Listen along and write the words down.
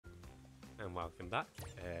and welcome back.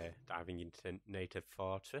 Diving into Native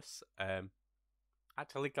Fortress.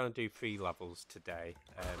 Actually gonna do 3 levels today.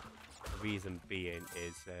 The reason being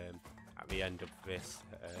is at the end of this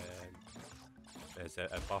there's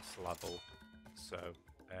a boss level, so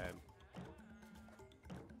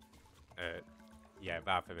yeah,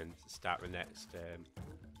 rather than start the next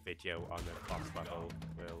video on a boss level,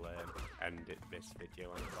 we'll end this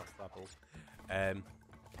video on a boss level.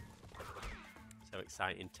 So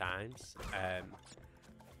exciting times.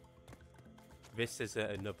 This is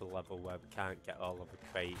another level where we can't get all of the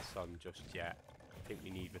crates on just yet. I think we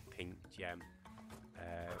need the pink gem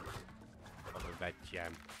or the red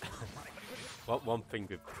gem. One thing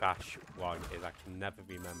with Crash 1 is I can never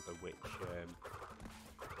remember which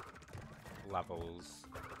levels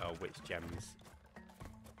or which gems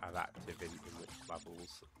are active in which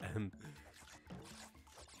levels.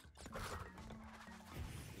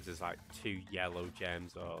 There's like 2 yellow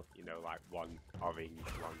gems, or you know, like 1 orange,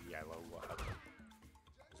 1 yellow, whatever.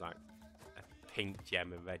 There's like a pink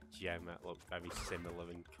gem, a red gem that look very similar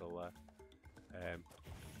in colour.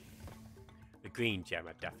 The green gem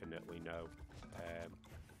I definitely know.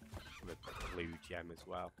 The blue gem as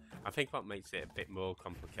well. I think what makes it a bit more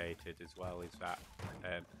complicated as well is that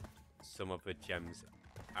some of the gems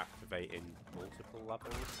activate in multiple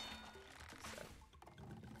levels.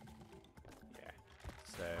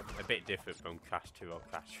 A bit different from Crash 2 or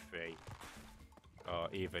Crash 3, or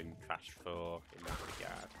even Crash 4 in that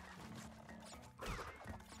regard.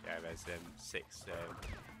 Yeah, there's 6,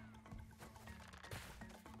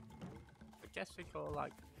 I guess we call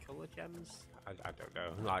like colour gems? I don't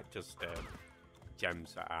know, like just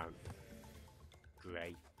gems that aren't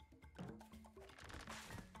grey.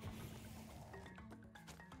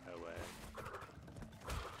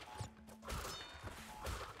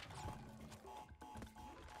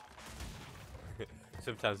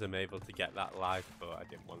 Sometimes I'm able to get that live, but I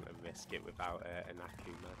didn't want to risk it without an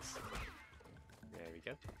Akumas. There we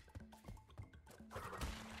go.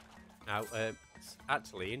 Now,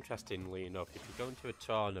 actually, interestingly enough, if you go into a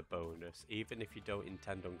Torna bonus, even if you don't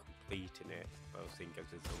intend on completing it, well, seeing as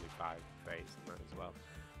there's only 5 crates and that as well.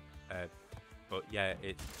 But yeah,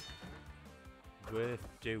 it's worth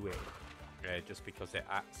doing just because it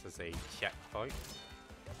acts as a checkpoint.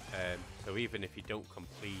 So even if you don't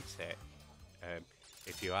complete it,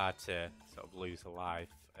 if you are to sort of lose a life,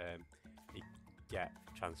 you get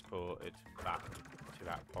transported back to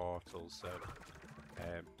that portal. So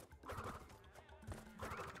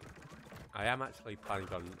I am actually planning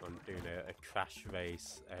on doing a Crash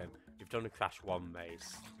race. We've done a Crash 1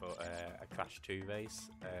 race, but a Crash 2 race,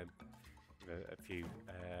 a few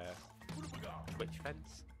Twitch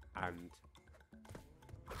events, and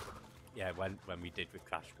yeah, when we did with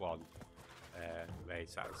Crash 1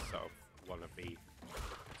 race, that was sort of one of the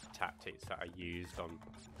tactics that I used on,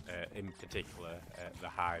 in particular, the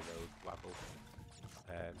high road level.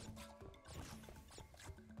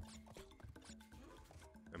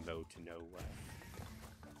 And Road to Nowhere.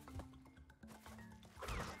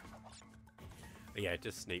 But yeah,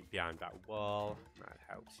 just sneak behind that wall. That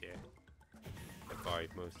helps you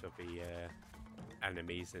avoid most of the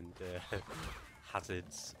enemies and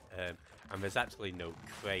hazards. And there's actually no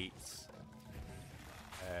crates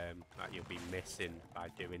that you'll be missing by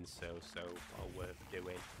doing so, all worth doing.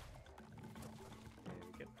 There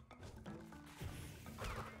we go.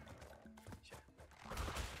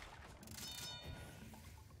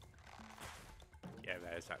 Yeah,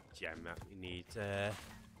 there's that gem that we need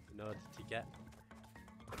in order to get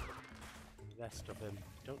the rest of them.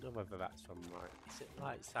 Don't know whether that's from, like, is it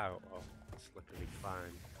Lights Out or Slippery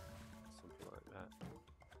Climb? Something like that.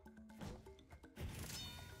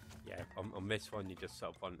 Yeah, on this one you just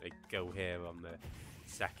sort of want to go here on the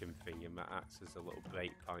second thing, and that acts as a little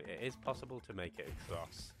break point. It is possible to make it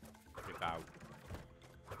across without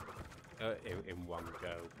in one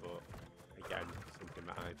go, but again, something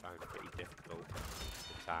that I find pretty difficult at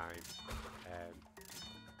the time.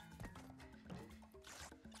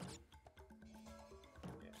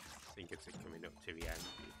 Yeah, I think it's coming up to the end.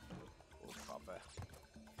 We'll bother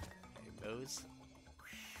getting those.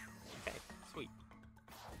 Okay, sweet.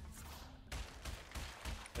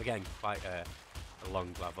 Again, quite a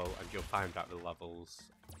long level, and you'll find that the levels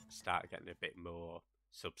start getting a bit more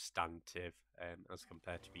substantive as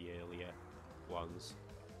compared to the earlier ones.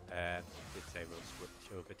 Did say we'll switch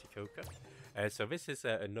over to Coco. So this is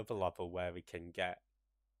another level where we can get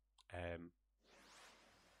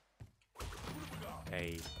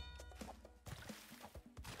a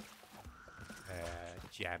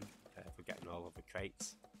gem for getting all of the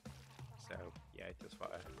crates. So yeah, just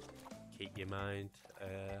want to keep your mind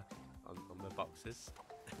on the boxes.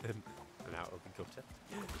 and out of the gutter.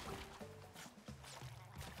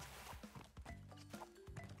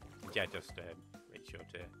 Yeah, just make sure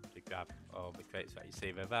to grab all the crates that you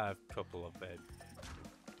see. There are a couple of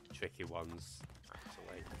tricky ones,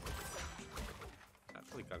 actually.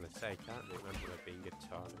 Actually gonna say, can't remember there being a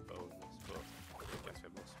ton of bonus, but I guess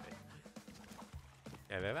there must be.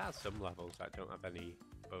 Yeah, there are some levels that don't have any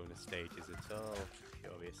bonus stages at all,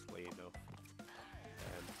 curiously enough.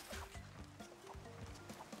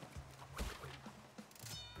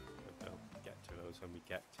 We'll get to those when we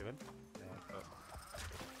get to them, but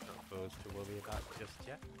not those to worry about just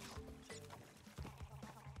yet.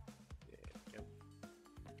 There we go.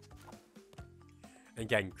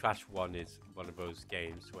 Again, Crash 1 is one of those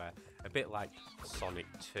games where, a bit like Sonic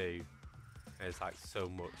 2, there's like so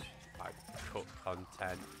much like cut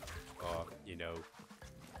content, or you know,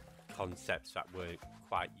 concepts that weren't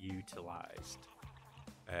quite utilised.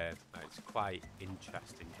 It's quite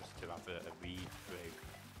interesting just to have a read through.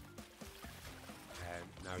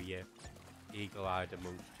 Now, yeah, eagle-eyed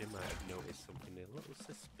amongst you might have noticed something a little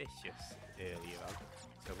suspicious earlier on.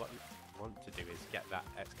 So what you want to do is get that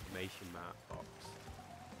exclamation mark box.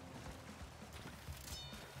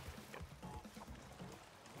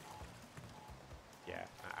 Yeah,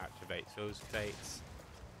 that activates those crates.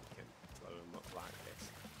 You can blow them up like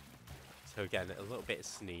this. So again, a little bit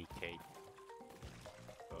sneaky,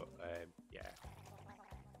 but yeah.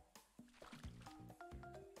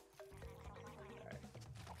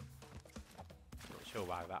 Not sure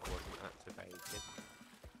why that wasn't activated.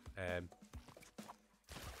 I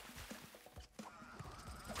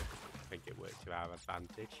think it worked to our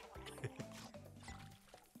advantage. The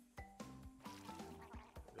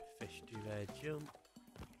fish do their jump.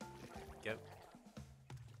 Go.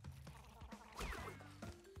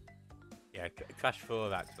 Yeah, Crash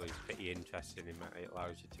 4 actually is pretty interesting in that it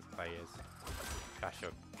allows you to play as Crash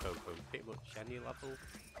or Coco pretty much any level.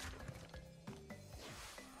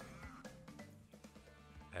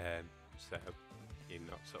 So you're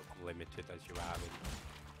not sort of limited as you are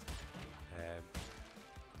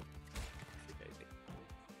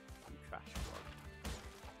in Crash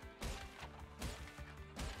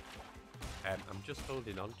 1. I'm just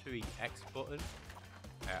holding on to the X button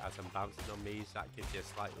as I'm bouncing on these. That gives you a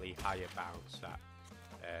slightly higher bounce that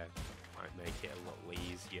might make it a little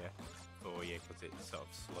easier for you because it sort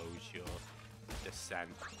of slows your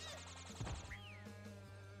descent.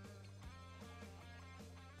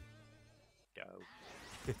 Go.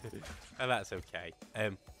 And that's okay.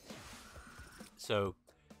 So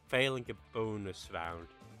failing a bonus round,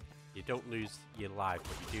 you don't lose your life,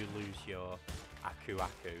 but you do lose your Aku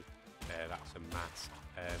Aku. That's a mask.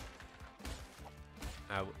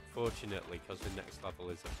 Now, fortunately, because the next level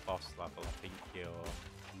is a boss level, I think your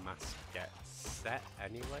mask gets set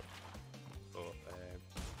anyway. But yeah,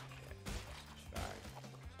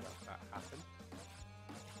 let's try to have that happen.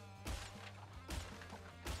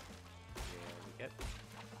 There we go.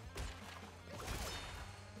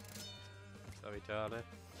 Sorry, Dana.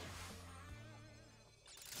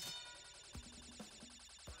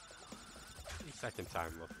 Second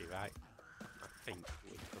time lucky, right? I think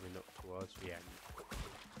we're coming up towards the end.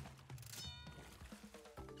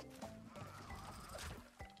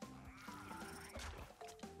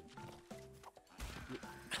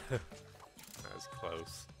 That was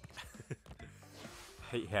close.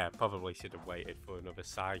 Yeah, probably should have waited for another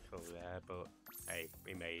cycle there, but hey,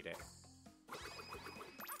 we made it.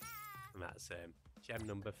 And that's gem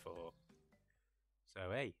number 4.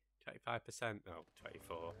 So hey, 25%, no,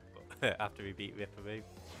 24, but after we beat Ripper Roo,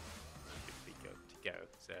 should be good to go.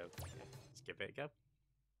 So yeah, let's give it a go.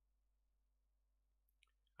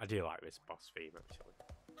 I do like this boss theme actually.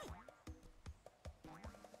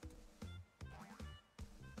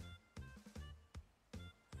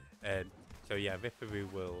 So yeah, Ripper Roo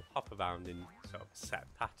will hop around in sort of a set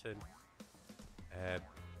pattern.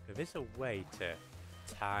 There is a way to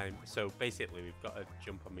time, so basically we've got to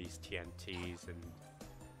jump on these TNTs and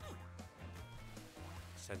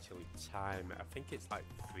essentially time it. I think it's like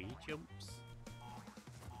 3 jumps.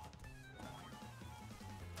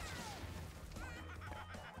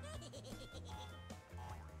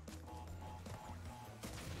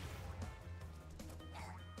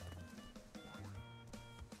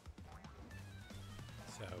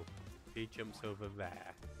 So 3 jumps over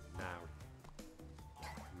there now,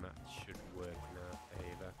 and that should work in our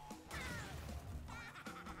favour.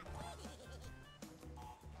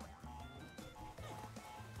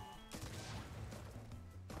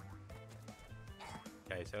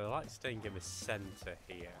 Okay, so I like staying in the centre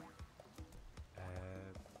here.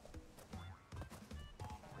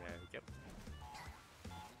 There we go.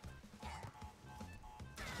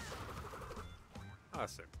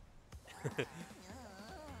 Awesome.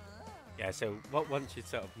 Yeah, so once you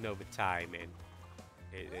sort of know the timing,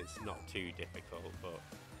 it's not too difficult, but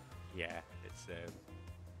yeah, it's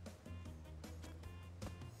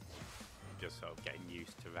just sort of getting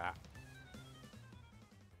used to that.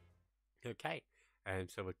 Okay,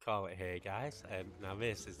 so we'll call it here, guys. Now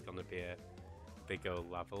this is going to be a big old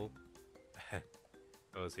level.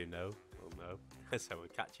 Those who know will know. So we'll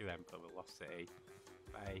catch you then for Velocity.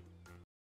 Bye.